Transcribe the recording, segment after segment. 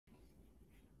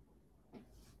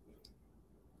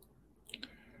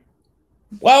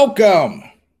Welcome.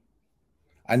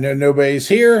 I know nobody's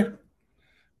here,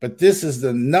 but this is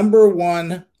the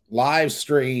 #1 live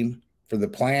stream for the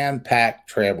Plan Pack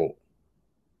Travel.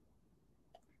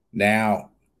 Now,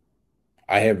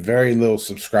 I have very little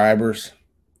subscribers.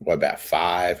 What, about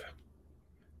 5?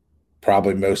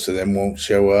 Probably most of them won't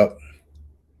show up.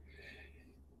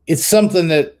 It's something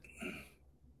that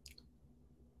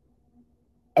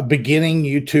a beginning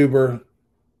YouTuber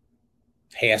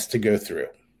has to go through.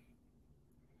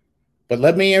 But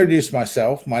let me introduce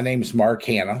myself. My name is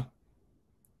Hanna,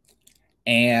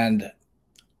 and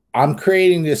I'm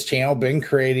creating this channel, been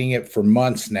creating it for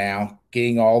months now,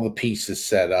 getting all the pieces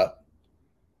set up,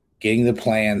 getting the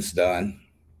plans done.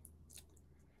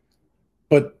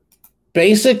 But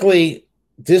basically,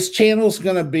 this channel is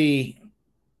going to be,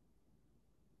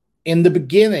 in the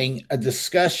beginning, a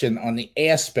discussion on the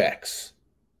aspects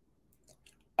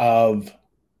of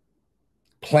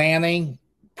planning,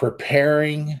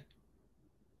 preparing,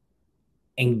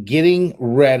 and getting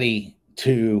ready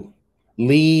to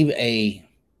leave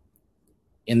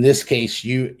in this case,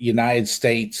 United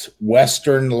States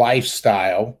Western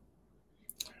lifestyle,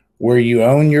 where you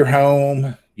own your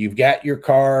home, you've got your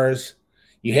cars,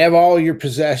 you have all your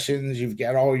possessions, you've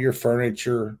got all your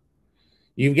furniture,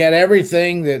 you've got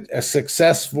everything that a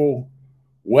successful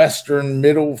Western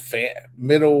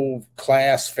middle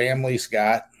class family's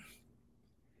got,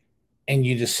 and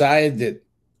you decide that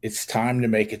it's time to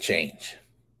make a change.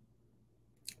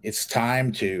 It's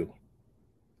time to,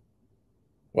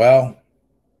 well,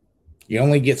 you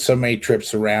only get so many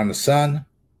trips around the sun.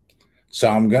 So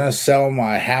I'm going to sell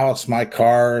my house, my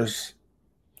cars,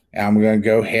 and I'm going to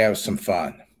go have some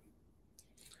fun.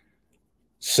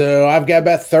 So I've got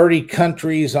about 30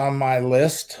 countries on my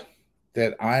list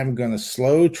that I'm going to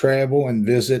slow travel and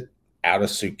visit out of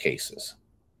suitcases.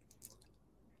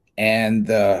 And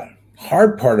the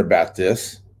hard part about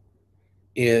this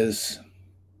is,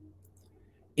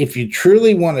 if you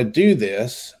truly want to do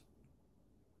this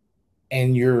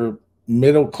and you're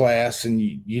middle class and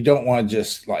you don't want to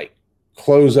just like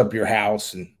close up your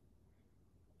house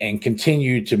and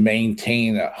continue to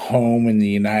maintain a home in the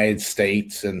United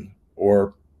States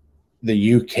or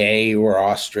the UK or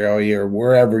Australia or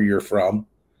wherever you're from,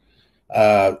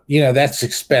 that's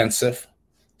expensive,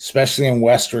 especially in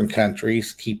Western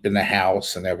countries. Keeping the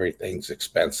house and everything's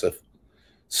expensive.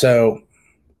 So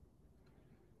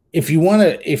if you want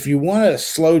to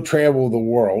slow travel the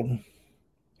world,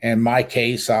 in my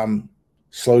case, I'm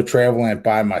slow traveling it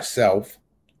by myself.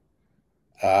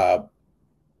 There's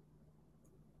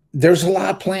a lot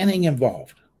of planning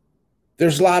involved.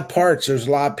 There's a lot of parts. There's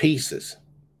a lot of pieces.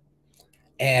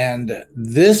 And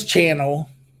this channel,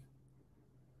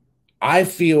 I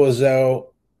feel as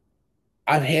though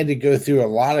I've had to go through a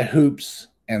lot of hoops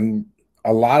and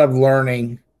a lot of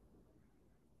learning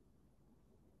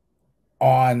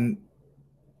on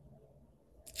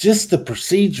just the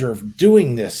procedure of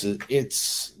doing this.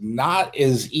 It's not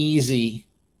as easy,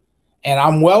 and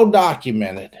I'm well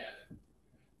documented.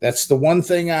 That's the one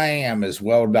thing I am, is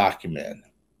well documented.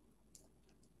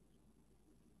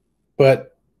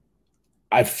 But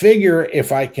I figure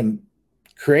if I can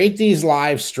create these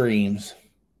live streams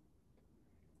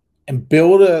and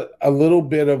build a little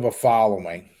bit of a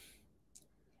following,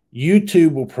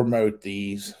 YouTube will promote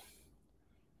these.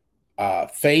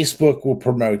 Facebook will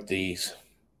promote these.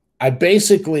 I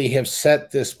basically have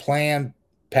set this Plan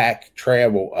Pack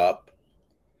Travel up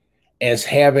as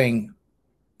having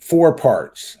 4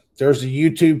 parts. There's a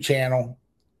YouTube channel.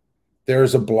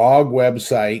 There's a blog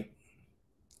website.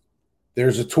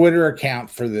 There's a Twitter account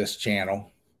for this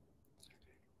channel.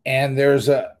 And there's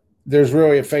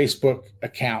really a Facebook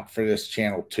account for this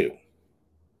channel too.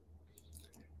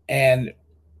 And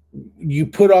you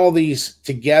put all these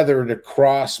together to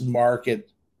cross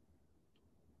market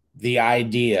the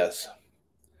ideas.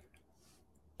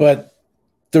 But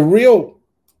the real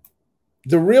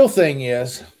thing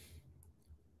is,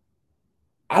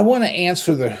 I want to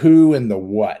answer the who and the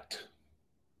what.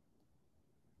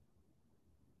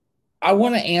 I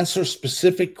want to answer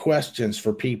specific questions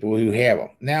for people who have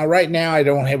them. Now, right now, I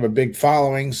don't have a big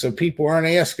following, so people aren't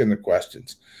asking the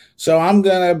questions. So I'm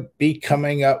going to be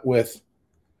coming up with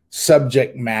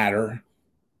subject matter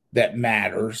that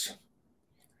matters.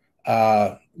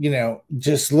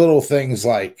 Just little things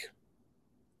like,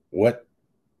 what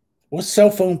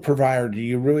cell phone provider do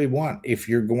you really want if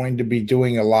you're going to be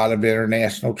doing a lot of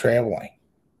international traveling?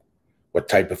 What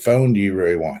type of phone do you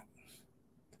really want?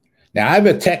 Now, I have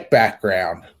a tech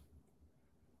background,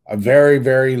 a very,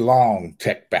 very long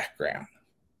tech background.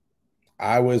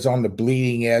 I was on the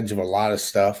bleeding edge of a lot of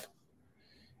stuff.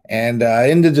 And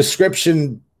in the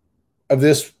description of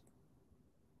this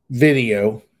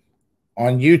video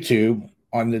on YouTube.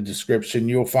 On the description,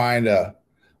 you'll find a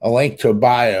link to a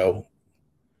bio.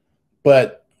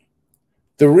 But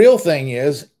the real thing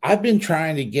is, I've been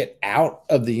trying to get out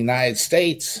of the United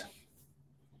States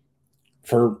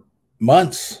for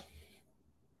months,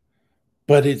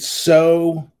 but it's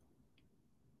so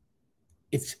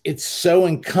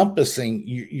encompassing.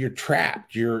 You're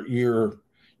trapped. You're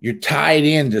tied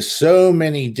into so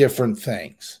many different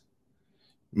things.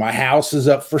 My house is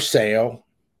up for sale,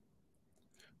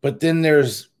 but then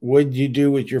there's, what do you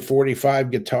do with your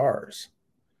 45 guitars?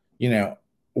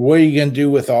 What are you going to do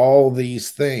with all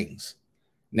these things?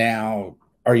 Now,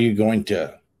 are you going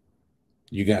to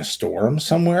store them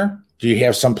somewhere? Do you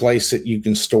have some place that you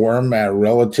can store them at a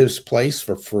relative's place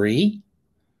for free?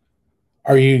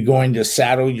 Are you going to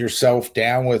saddle yourself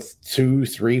down with $200,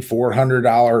 $300,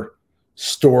 $400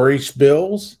 storage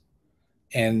bills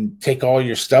and take all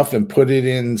your stuff and put it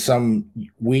in some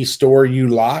we store you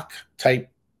lock type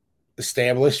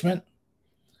establishment?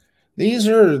 These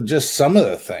are just some of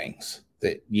the things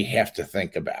that you have to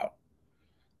think about.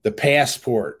 The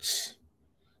passports,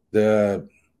 the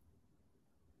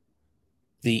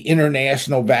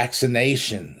international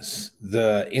vaccinations,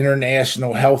 the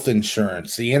international health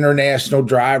insurance, the international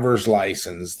driver's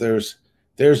license. There's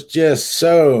just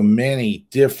so many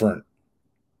different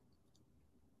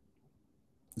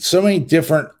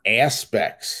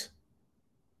aspects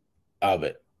of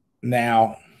it.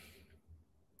 Now,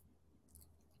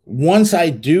 once I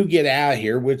do get out of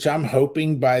here, which I'm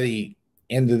hoping by the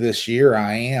end of this year,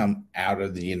 I am out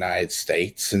of the United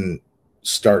States and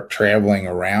start traveling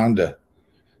around to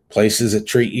places that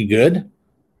treat you good.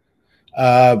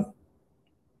 I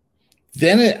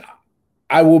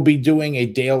will be doing a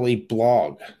daily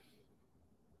vlog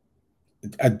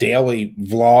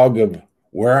of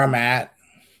where I'm at,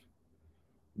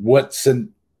 what's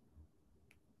in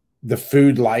the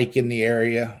food like in the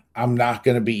area. I'm not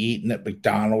going to be eating at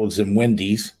McDonald's and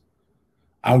Wendy's.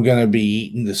 I'm going to be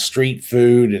eating the street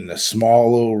food in the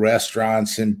small little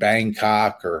restaurants in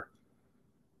Bangkok or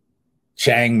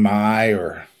Chiang Mai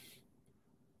or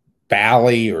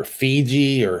Bali or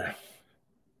Fiji or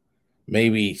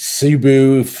maybe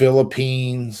Cebu,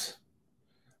 Philippines.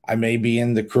 I may be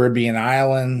in the Caribbean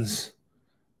islands,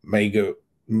 maybe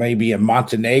in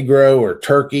Montenegro or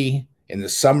Turkey. In the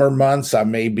summer months, I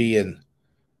may be in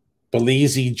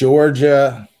Belize,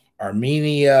 Georgia,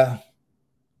 Armenia,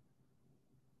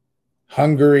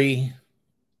 Hungary,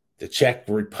 the Czech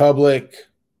Republic.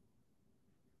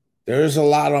 There's a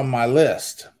lot on my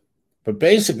list. But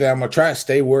basically, I'm going to try to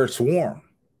stay where it's warm.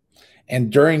 And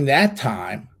during that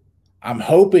time, I'm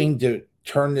hoping to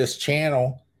turn this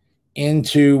channel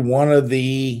into one of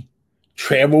the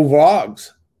travel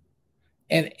vlogs.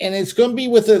 And it's going to be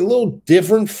with a little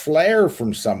different flair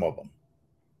from some of them.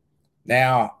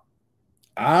 Now,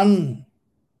 I'm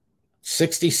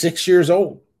 66 years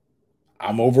old.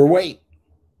 I'm overweight.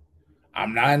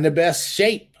 I'm not in the best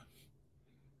shape.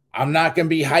 I'm not going to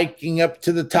be hiking up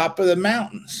to the top of the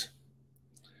mountains.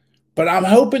 But I'm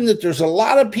hoping that there's a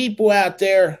lot of people out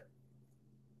there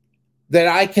that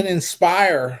I can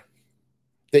inspire,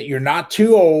 that you're not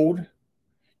too old,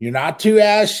 you're not too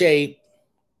out of shape,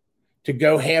 to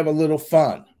go have a little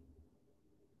fun.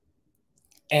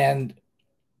 And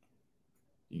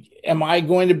am I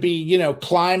going to be,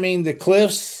 climbing the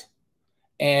cliffs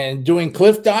and doing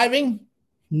cliff diving?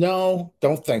 No,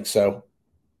 don't think so.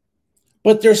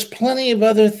 But there's plenty of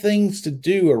other things to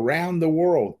do around the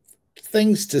world,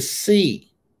 things to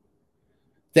see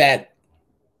that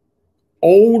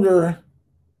older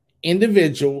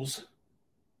individuals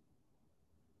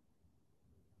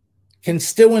can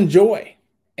still enjoy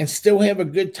and still have a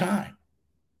good time.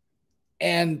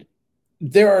 And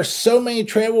there are so many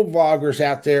travel vloggers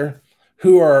out there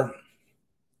who are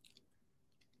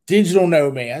digital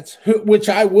nomads, which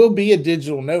I will be a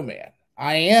digital nomad.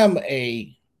 I am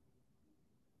a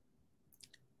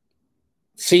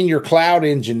senior cloud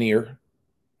engineer.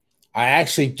 I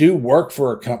actually do work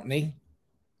for a company,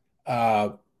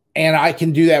 and I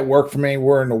can do that work from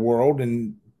anywhere in the world.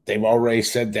 And they've already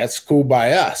said that's cool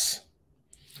by us.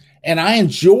 And I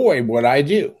enjoy what I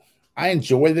do. I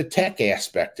enjoy the tech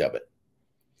aspect of it.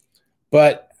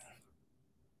 But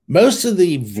most of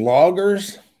the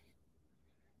vloggers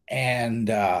and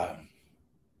the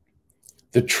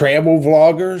travel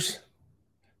vloggers,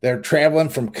 they're traveling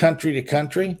from country to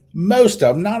country. Most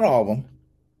of them, not all of them.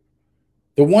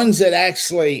 The ones that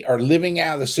actually are living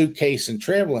out of the suitcase and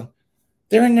traveling,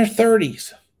 they're in their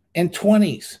 30s and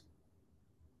 20s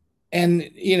and,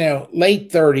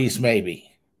 late 30s maybe.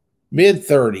 Mid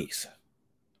 30s.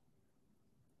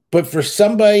 But for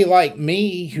somebody like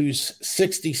me who's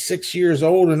 66 years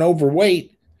old and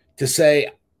overweight to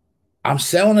say, I'm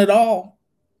selling it all,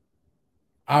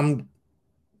 I'm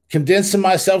condensing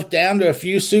myself down to a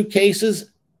few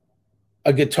suitcases,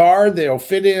 a guitar that'll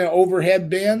fit in an overhead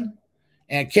bin,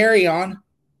 and carry on.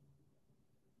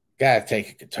 Got to take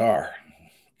a guitar.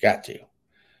 Got to.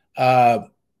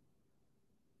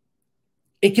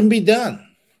 It can be done.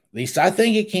 At least I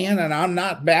think it can, and I'm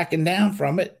not backing down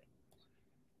from it.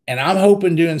 And I'm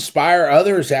hoping to inspire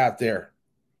others out there.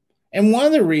 And one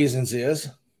of the reasons is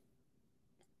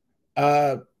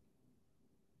the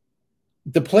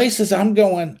places I'm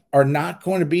going are not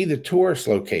going to be the tourist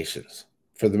locations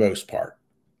for the most part.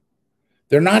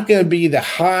 They're not going to be the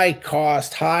high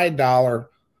cost, high dollar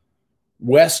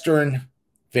Western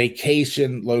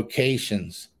vacation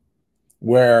locations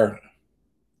where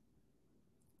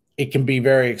it can be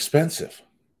very expensive.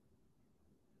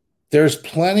 There's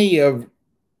plenty of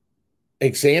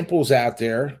examples out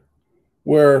there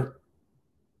where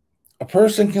a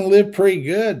person can live pretty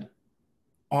good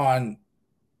on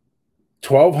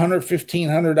 $1,200,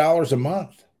 $1,500 a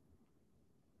month.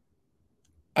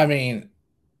 I mean,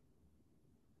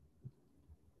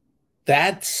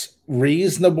 that's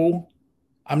reasonable.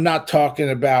 I'm not talking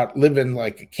about living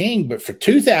like a king, but for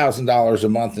 $2,000 a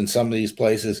month in some of these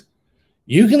places,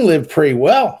 you can live pretty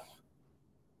well.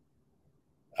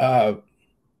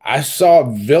 I saw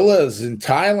villas in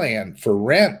Thailand for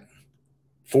rent,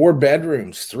 4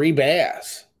 bedrooms, 3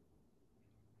 baths,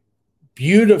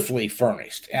 beautifully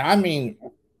furnished. And I mean,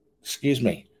 excuse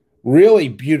me, really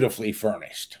beautifully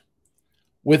furnished,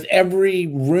 with every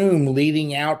room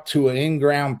leading out to an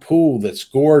in-ground pool that's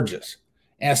gorgeous,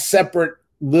 and a separate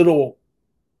little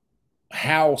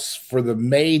house for the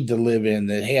maid to live in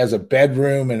that has a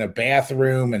bedroom and a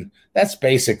bathroom, and that's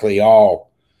basically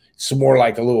all. It's more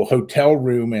like a little hotel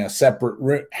room in a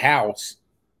separate house,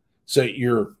 so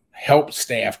your help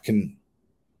staff can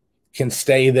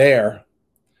stay there.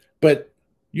 But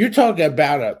you're talking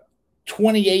about a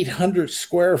 2,800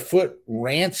 square foot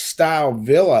ranch style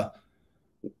villa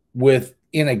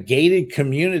in a gated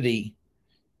community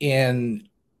in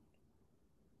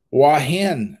Hua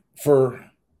Hin for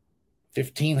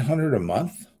 $1,500 a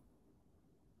month.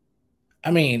 I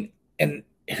mean, and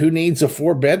who needs a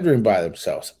 4-bedroom by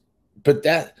themselves? But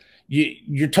that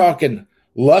you're talking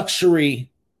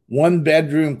luxury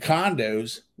 1-bedroom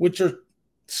condos, which are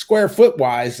square foot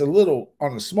wise a little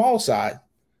on the small side,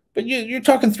 but you're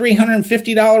talking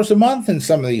 $350 a month in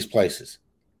some of these places.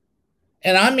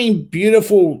 And I mean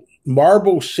beautiful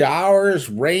marble showers,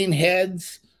 rain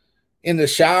heads in the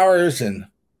showers, and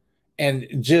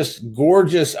just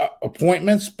gorgeous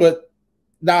appointments, but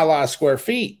not a lot of square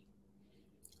feet.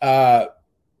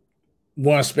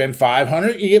 Want to spend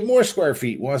 500, you get more square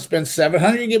feet. Want to spend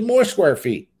 700, you get more square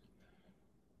feet.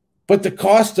 But the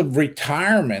cost of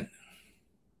retirement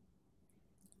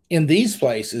in these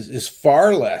places is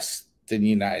far less than the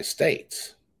United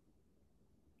States.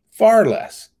 Far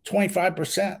less,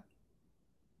 25%.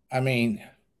 I mean,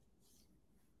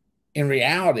 in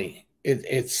reality,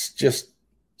 it's just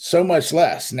so much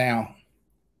less. Now,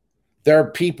 there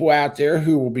are people out there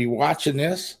who will be watching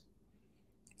this.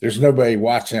 There's nobody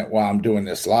watching it while I'm doing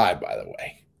this live, by the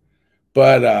way.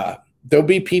 But there'll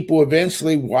be people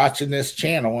eventually watching this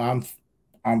channel.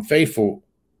 I'm faithful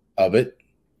of it.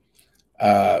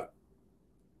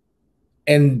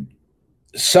 And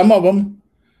some of them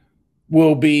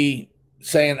will be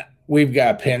saying, we've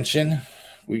got a pension.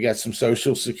 We got some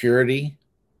Social Security.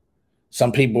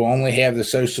 Some people only have the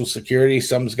Social Security.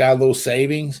 Some's got a little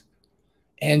savings.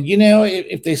 And, you know,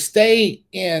 if they stay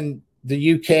in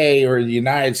the UK or the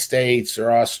United States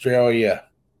or Australia,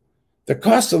 the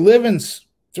cost of living's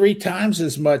 3 times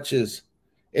as much as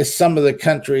some of the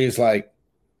countries like,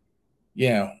 you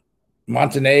know,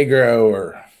 Montenegro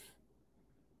or,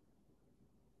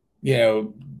 you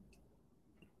know,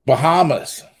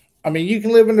 Bahamas. I mean, you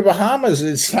can live in the Bahamas.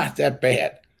 It's not that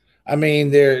bad. I mean,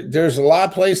 there's a lot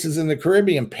of places in the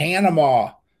Caribbean,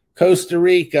 Panama, Costa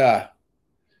Rica.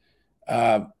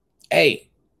 Hey,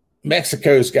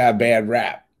 Mexico's got a bad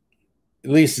rap. At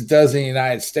least it does in the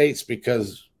United States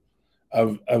because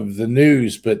of the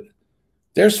news. But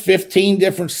there's 15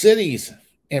 different cities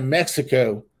in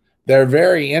Mexico that are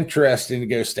very interesting to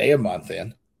go stay a month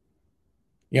in.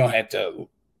 You don't have to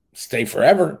stay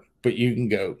forever, but you can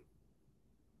go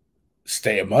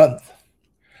stay a month.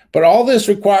 But all this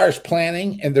requires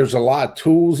planning, and there's a lot of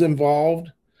tools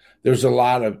involved. There's a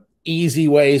lot of easy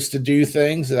ways to do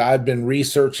things that I've been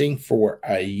researching for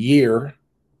a year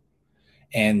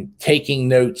and taking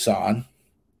notes on.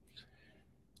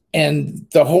 And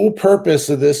the whole purpose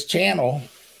of this channel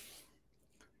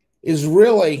is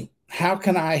really, how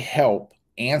can I help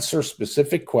answer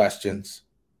specific questions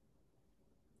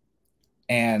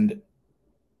and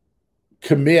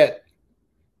commit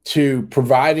to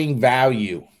providing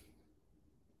value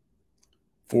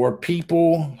for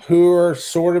people who are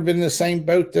sort of in the same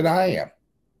boat that I am.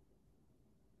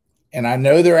 And I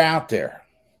know they're out there.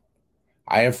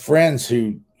 I have friends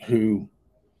who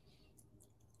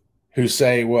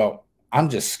say, well, I'm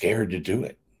just scared to do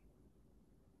it.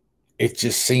 It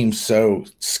just seems so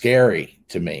scary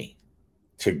to me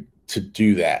to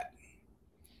do that.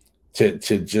 To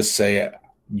just say,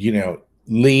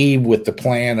 leave with the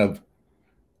plan of,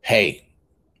 hey,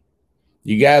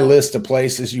 you got a list of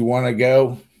places you want to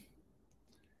go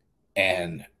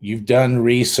and you've done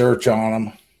research on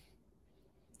them.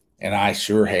 And I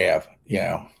sure have,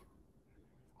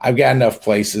 I've got enough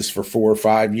places for 4 or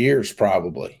 5 years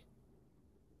probably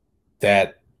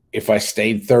that if I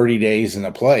stayed 30 days in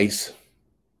a place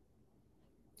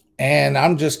and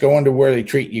I'm just going to where they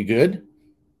treat you good.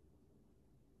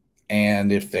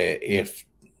 And if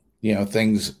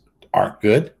things aren't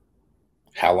good,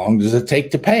 how long does it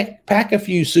take to pack a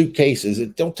few suitcases?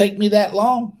 It don't take me that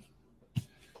long.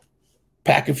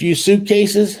 Pack a few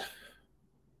suitcases,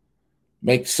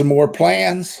 make some more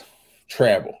plans,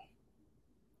 travel.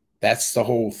 That's the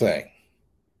whole thing.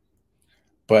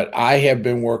 But I have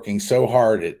been working so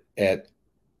hard at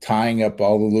tying up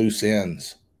all the loose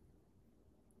ends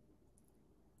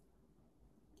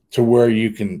to where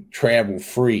you can travel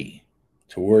free,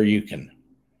 to where you can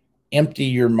empty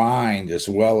your mind as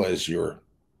well as your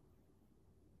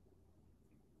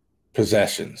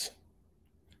possessions.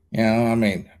 No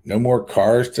more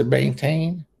cars to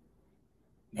maintain,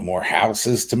 no more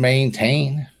houses to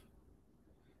maintain,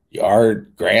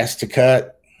 yard grass to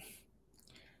cut,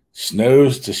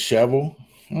 snows to shovel.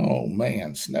 Oh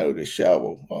man, snow to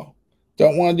shovel. Well,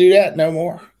 don't want to do that no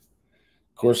more.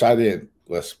 Of course, I didn't.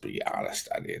 Let's be honest,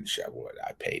 I didn't shovel it.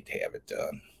 I paid to have it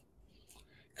done.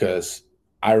 Because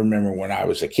I remember when I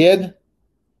was a kid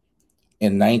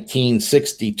in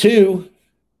 1962,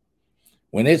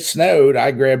 when it snowed,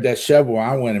 I grabbed that shovel.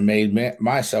 I went and made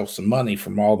myself some money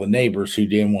from all the neighbors who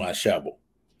didn't want to shovel.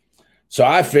 So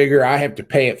I figure I have to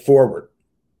pay it forward.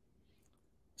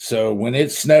 So when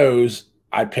it snows,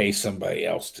 I pay somebody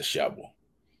else to shovel.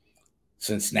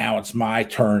 Since now it's my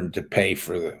turn to pay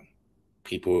for the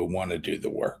people who want to do the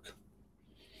work.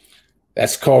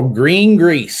 That's called green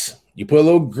grease. You put a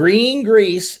little green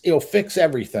grease, it'll fix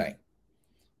everything.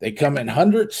 They come in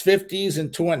hundreds, 50s,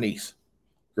 and 20s.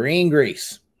 Green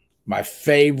grease, my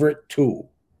favorite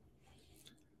tool.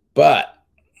 But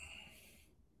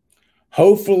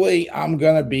hopefully I'm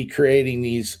going to be creating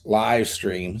these live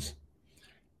streams.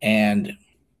 And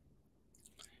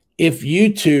if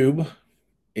YouTube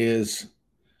is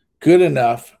good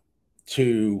enough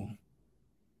to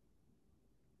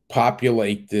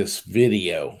populate this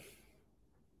video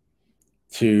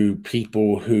to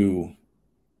people who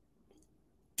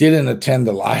didn't attend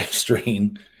the live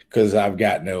stream, because I've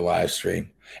got no live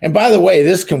stream. And by the way,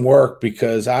 this can work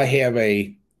because I have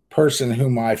a person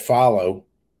whom I follow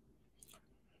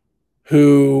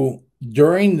who,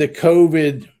 during the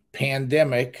COVID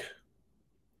pandemic,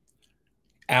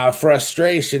 out of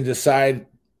frustration, decided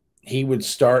he would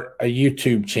start a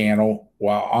YouTube channel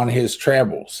while on his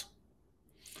travels.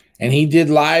 And he did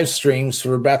live streams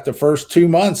for about the first 2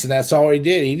 months, and that's all he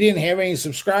did. He didn't have any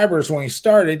subscribers when he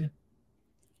started.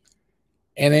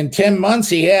 And in 10 months,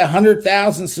 he had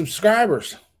 100,000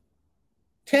 subscribers.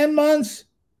 10 months.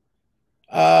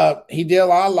 He did a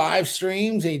lot of live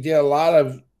streams. He did a lot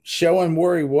of showing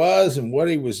where he was and what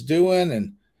he was doing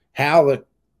and how the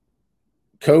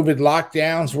COVID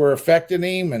lockdowns were affecting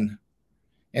him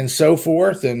and so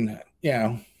forth. And,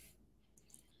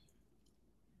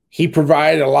 he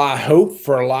provided a lot of hope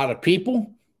for a lot of people.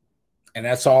 And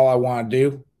that's all I want to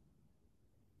do.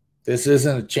 This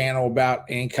isn't a channel about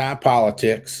any kind of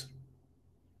politics.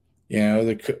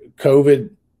 The COVID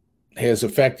has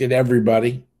affected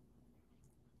everybody.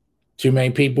 Too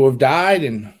many people have died,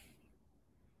 and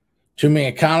too many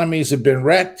economies have been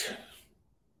wrecked.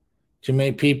 Too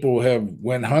many people have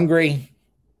went hungry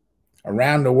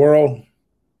around the world.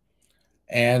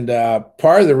 And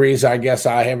part of the reason I guess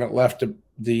I haven't left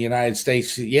the United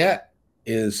States yet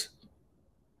is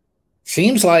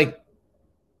seems like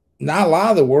not a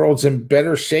lot of the world's in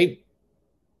better shape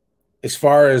as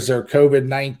far as their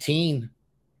COVID-19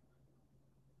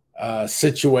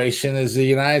 situation as the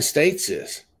United States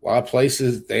is. A lot of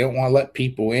places, they don't want to let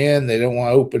people in. They don't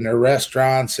want to open their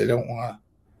restaurants. They don't want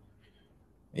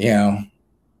to,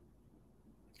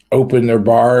 open their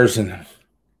bars.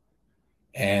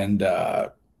 And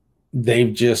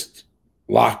they've just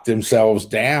lock themselves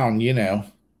down,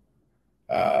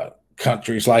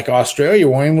 countries like Australia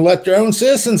won't even let their own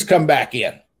citizens come back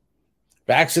in,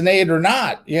 vaccinated or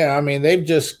not. I mean, they've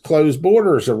just closed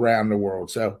borders around the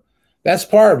world. So that's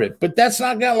part of it. But that's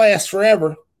not going to last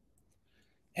forever.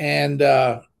 And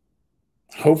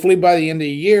hopefully by the end of the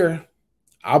year,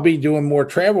 I'll be doing more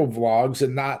travel vlogs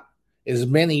and not as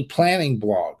many planning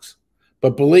vlogs.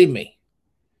 But believe me,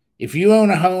 if you own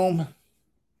a home,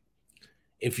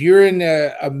 if you're in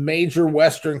a major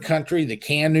Western country, the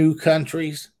CANU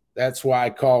countries, that's why I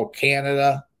call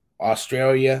Canada,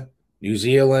 Australia, New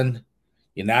Zealand,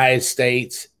 United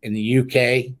States, and the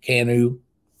UK, CANU.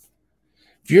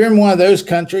 If you're in one of those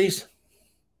countries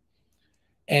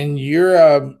and you're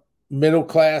a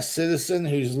middle-class citizen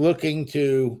who's looking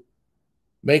to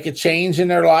make a change in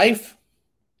their life,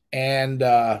 and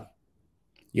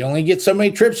you only get so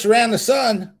many trips around the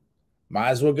sun, might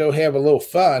as well go have a little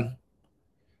fun.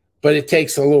 But it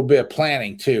takes a little bit of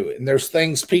planning too. And there's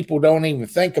things people don't even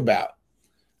think about.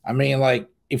 I mean, like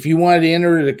if you wanted to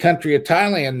enter the country of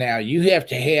Thailand now, you have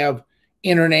to have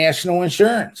international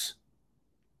insurance.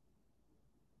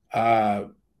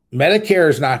 Medicare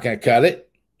is not going to cut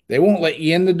it. They won't let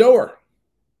you in the door.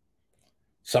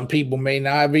 Some people may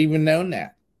not have even known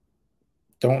that.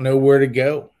 Don't know where to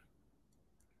go.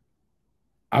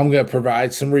 I'm going to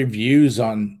provide some reviews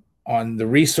on the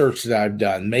research that I've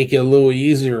done, make it a little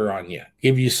easier on you,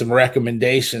 give you some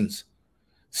recommendations,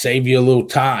 save you a little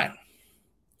time.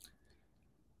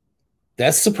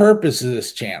 That's the purpose of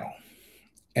this channel.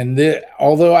 And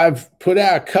although I've put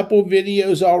out a couple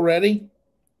videos already,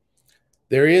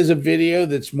 there is a video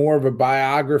that's more of a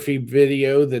biography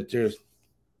video that there's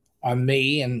on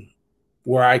me and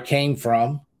where I came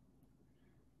from.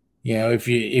 If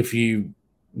you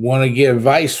want to get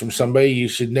advice from somebody, you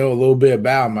should know a little bit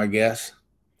about them, I guess.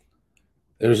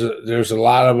 There's a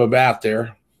lot of them out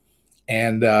there.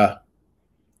 And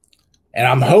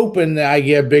I'm hoping that I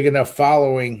get a big enough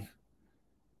following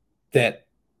that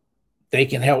they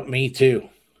can help me too.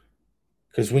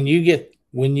 Because when you get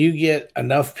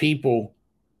enough people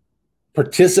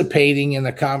participating in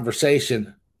a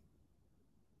conversation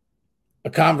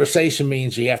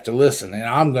means you have to listen, and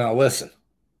I'm going to listen.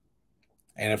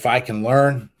 And if I can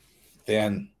learn,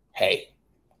 then hey,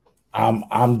 I'm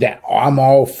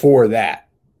all for that.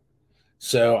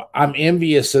 So I'm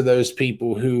envious of those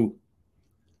people who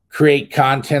create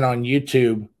content on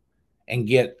YouTube and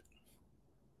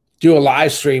do a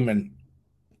live stream and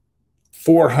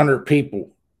 400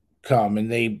 people come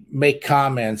and they make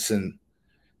comments and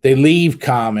they leave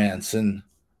comments and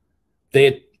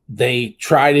they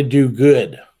try to do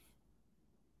good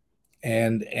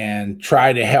and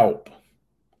try to help.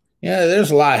 There's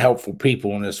a lot of helpful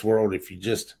people in this world if you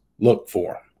just look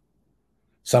for them.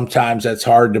 Sometimes that's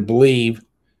hard to believe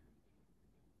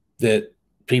that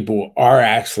people are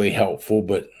actually helpful,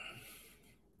 but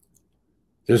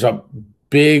there's a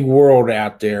big world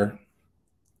out there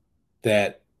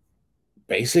that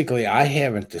basically I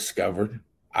haven't discovered.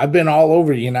 I've been all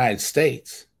over the United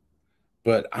States,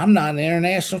 but I'm not an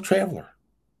international traveler.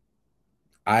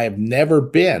 I have never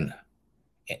been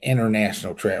an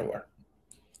international traveler.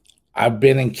 I've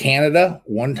been in Canada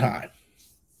one time.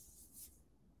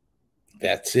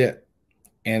 That's it.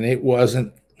 And it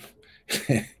wasn't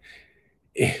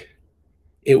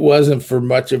it wasn't for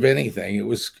much of anything. It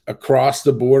was across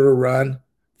the border run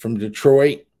from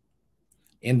Detroit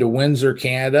into Windsor,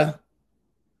 Canada.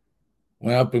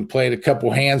 Went up and played a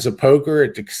couple hands of poker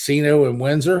at the casino in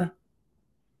Windsor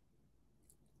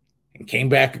and came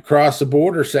back across the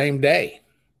border same day.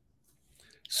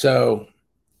 So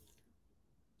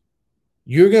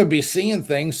you're going to be seeing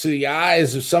things through the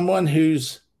eyes of someone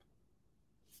who's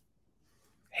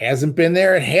hasn't been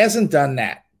there and hasn't done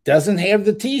that, doesn't have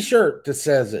the t-shirt that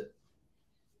says it.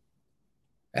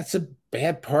 That's a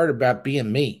bad part about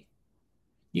being me.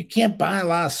 You can't buy a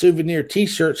lot of souvenir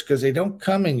t-shirts because they don't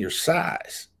come in your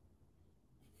size.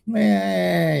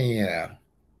 Oh,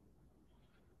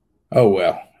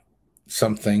 well,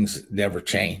 some things never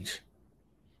change.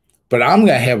 But I'm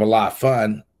going to have a lot of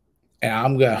fun, and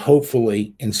I'm going to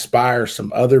hopefully inspire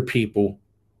some other people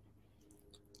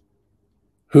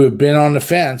who have been on the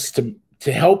fence to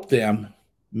help them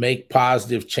make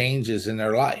positive changes in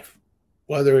their life,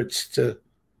 whether it's to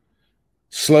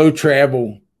slow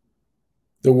travel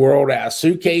the world out of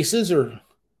suitcases, or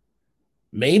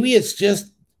maybe it's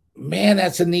just, man,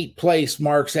 that's a neat place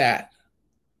Mark's at.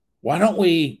 Why don't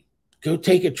we go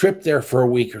take a trip there for a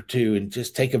week or two and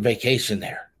just take a vacation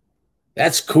there?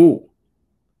 That's cool.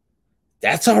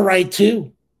 That's all right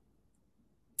too.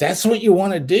 That's what you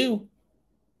want to do.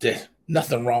 There's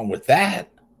nothing wrong with that.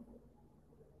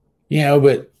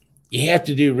 But you have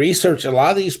to do research. A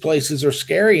lot of these places are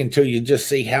scary until you just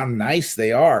see how nice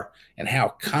they are and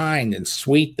how kind and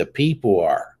sweet the people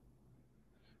are,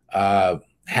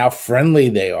 how friendly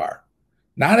they are.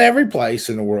 Not every place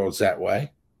in the world's that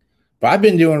way, but I've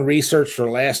been doing research for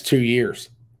the last 2 years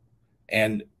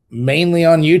and mainly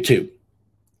on YouTube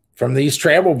from these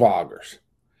travel vloggers.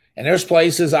 And there's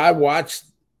places I watched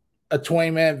a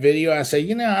 20-minute video. I say,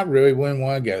 I really wouldn't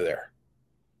want to go there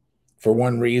for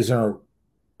one reason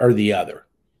or the other.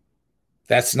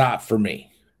 That's not for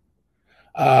me.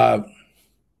 So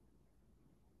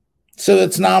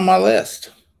that's not on my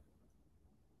list.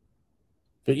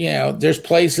 But, there's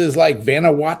places like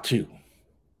Vanuatu.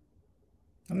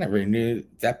 I never knew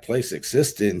that place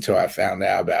existed until I found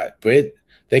out about it. But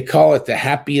they call it the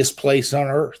happiest place on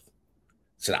earth.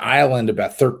 It's an island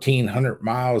about 1,300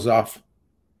 miles off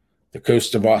the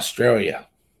coast of Australia.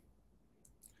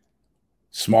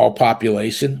 Small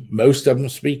population. Most of them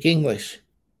speak English,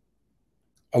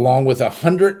 along with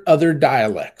 100 other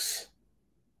dialects.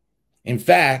 In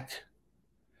fact,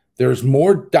 there's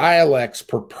more dialects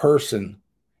per person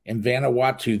in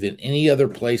Vanuatu than any other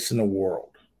place in the world.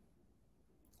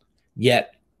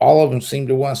 Yet, all of them seem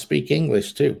to want to speak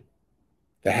English too.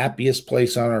 The happiest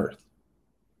place on earth.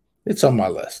 It's on my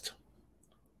list.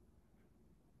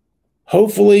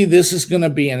 Hopefully, this is going to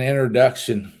be an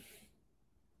introduction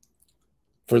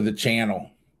for the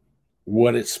channel,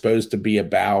 what it's supposed to be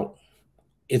about.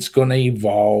 It's going to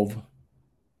evolve.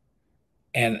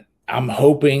 And I'm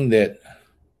hoping that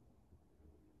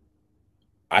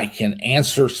I can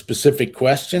answer specific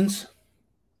questions.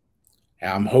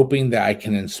 I'm hoping that I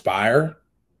can inspire.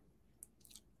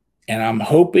 And I'm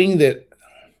hoping that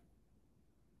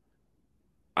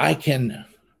I can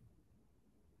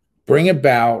bring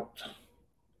about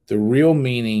the real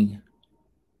meaning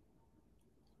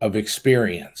of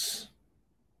experience.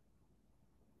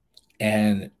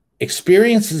 And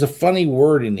experience is a funny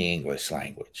word in the English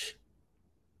language.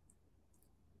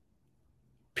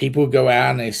 People go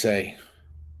out and they say,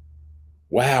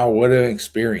 wow, what an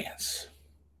experience.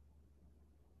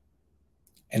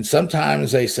 And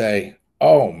sometimes they say,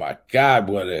 oh my God,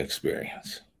 what an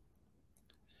experience.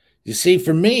 You see,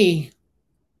 for me,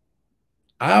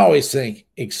 I always think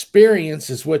experience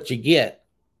is what you get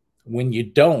when you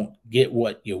don't get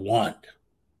what you want.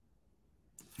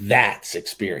 That's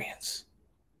experience.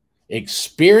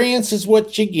 Experience is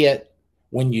what you get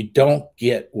when you don't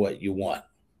get what you want.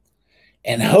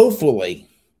 And hopefully,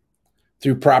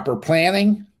 through proper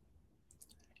planning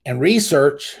and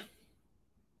research,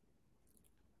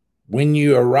 when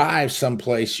you arrive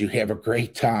someplace, you have a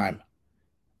great time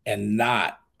and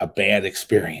not a bad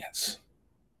experience.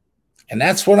 And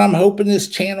that's what I'm hoping this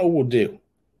channel will do.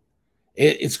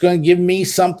 It's going to give me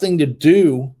something to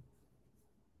do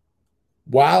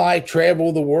while I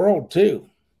travel the world too.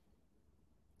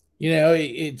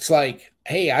 It's like,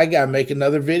 hey, I got to make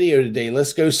another video today.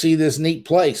 Let's go see this neat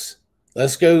place.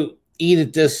 Let's go eat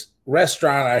at this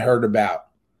restaurant I heard about.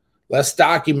 Let's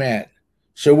document,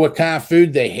 show what kind of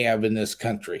food they have in this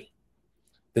country.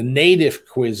 The native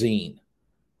cuisine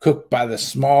cooked by the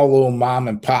small little mom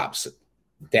and pops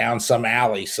down some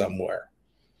alley somewhere.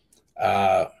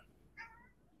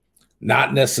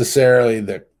 Not necessarily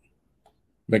the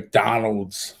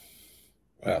McDonald's,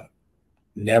 well,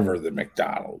 never the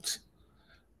McDonald's,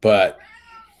 but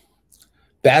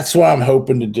that's what I'm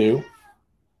hoping to do.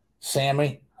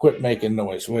 Sammy, quit making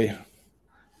noise, will you?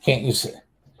 Can't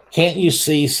you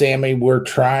see, Sammy, we're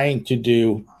trying to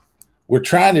do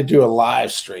a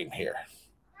live stream here.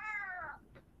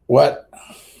 What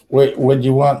do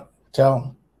you want? Tell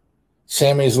him.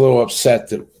 Sammy's a little upset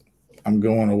that I'm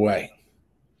going away.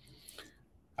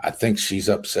 I think she's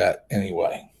upset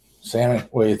anyway. Sammy,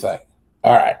 what do you think?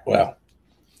 All right, well,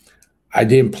 I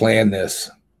didn't plan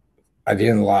this. I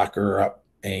didn't lock her up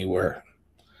anywhere.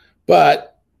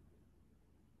 But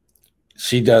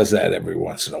she does that every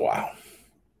once in a while.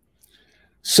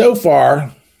 So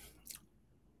far,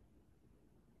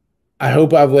 I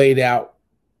hope I've laid out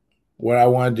what I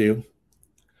want to do.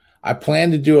 I plan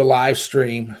to do a live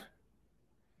stream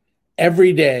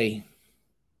every day,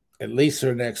 at least for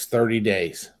the next 30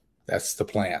 days. That's the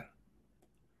plan.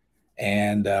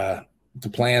 And the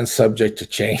plan's subject to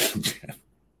change,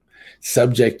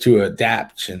 subject to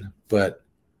adaptation. But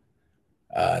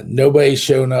nobody's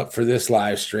shown up for this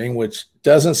live stream, which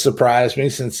doesn't surprise me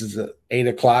since it's 8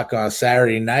 o'clock on a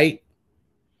Saturday night.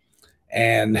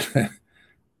 And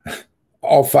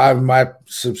all 5 of my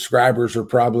subscribers are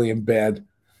probably in bed.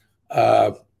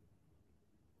 But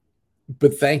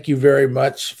thank you very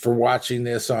much for watching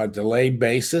this on a delayed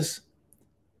basis.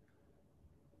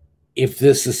 If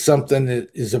this is something that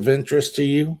is of interest to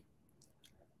you,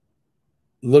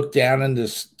 look down in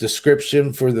this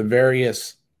description for the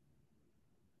various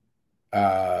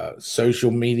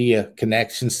social media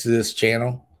connections to this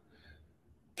channel.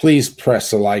 Please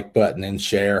press the like button and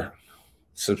share.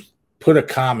 So put a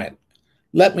comment.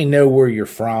 Let me know where you're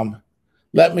from.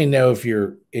 Let me know if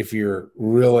you're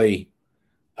really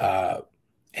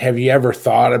have you ever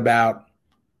thought about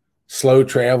slow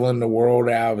traveling the world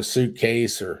out of a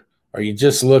suitcase, or are you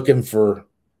just looking for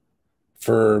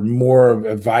more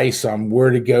advice on where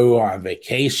to go on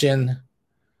vacation,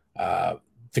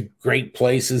 the great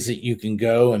places that you can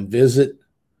go and visit,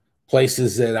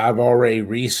 places that I've already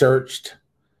researched.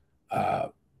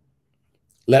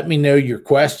 Let me know your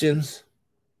questions,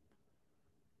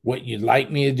 what you'd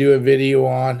like me to do a video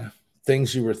on,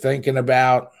 things you were thinking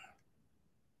about.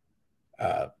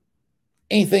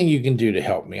 Anything you can do to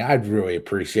help me, I'd really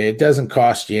appreciate it. It doesn't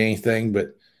cost you anything,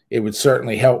 but it would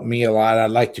certainly help me a lot.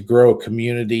 I'd like to grow a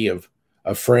community of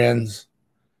friends,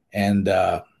 and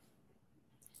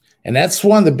that's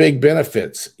one of the big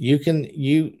benefits. You can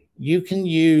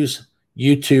use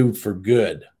YouTube for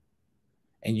good,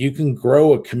 and you can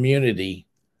grow a community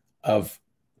of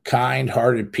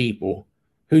kind-hearted people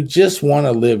who just want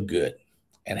to live good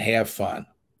and have fun,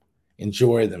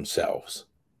 enjoy themselves.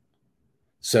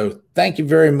 So thank you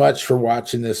very much for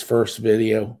watching this first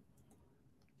video.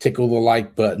 Tickle the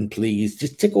like button, please.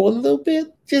 Just tickle a little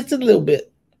bit, just a little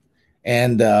bit.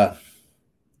 And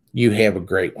you have a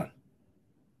great one.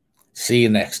 See you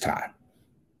next time.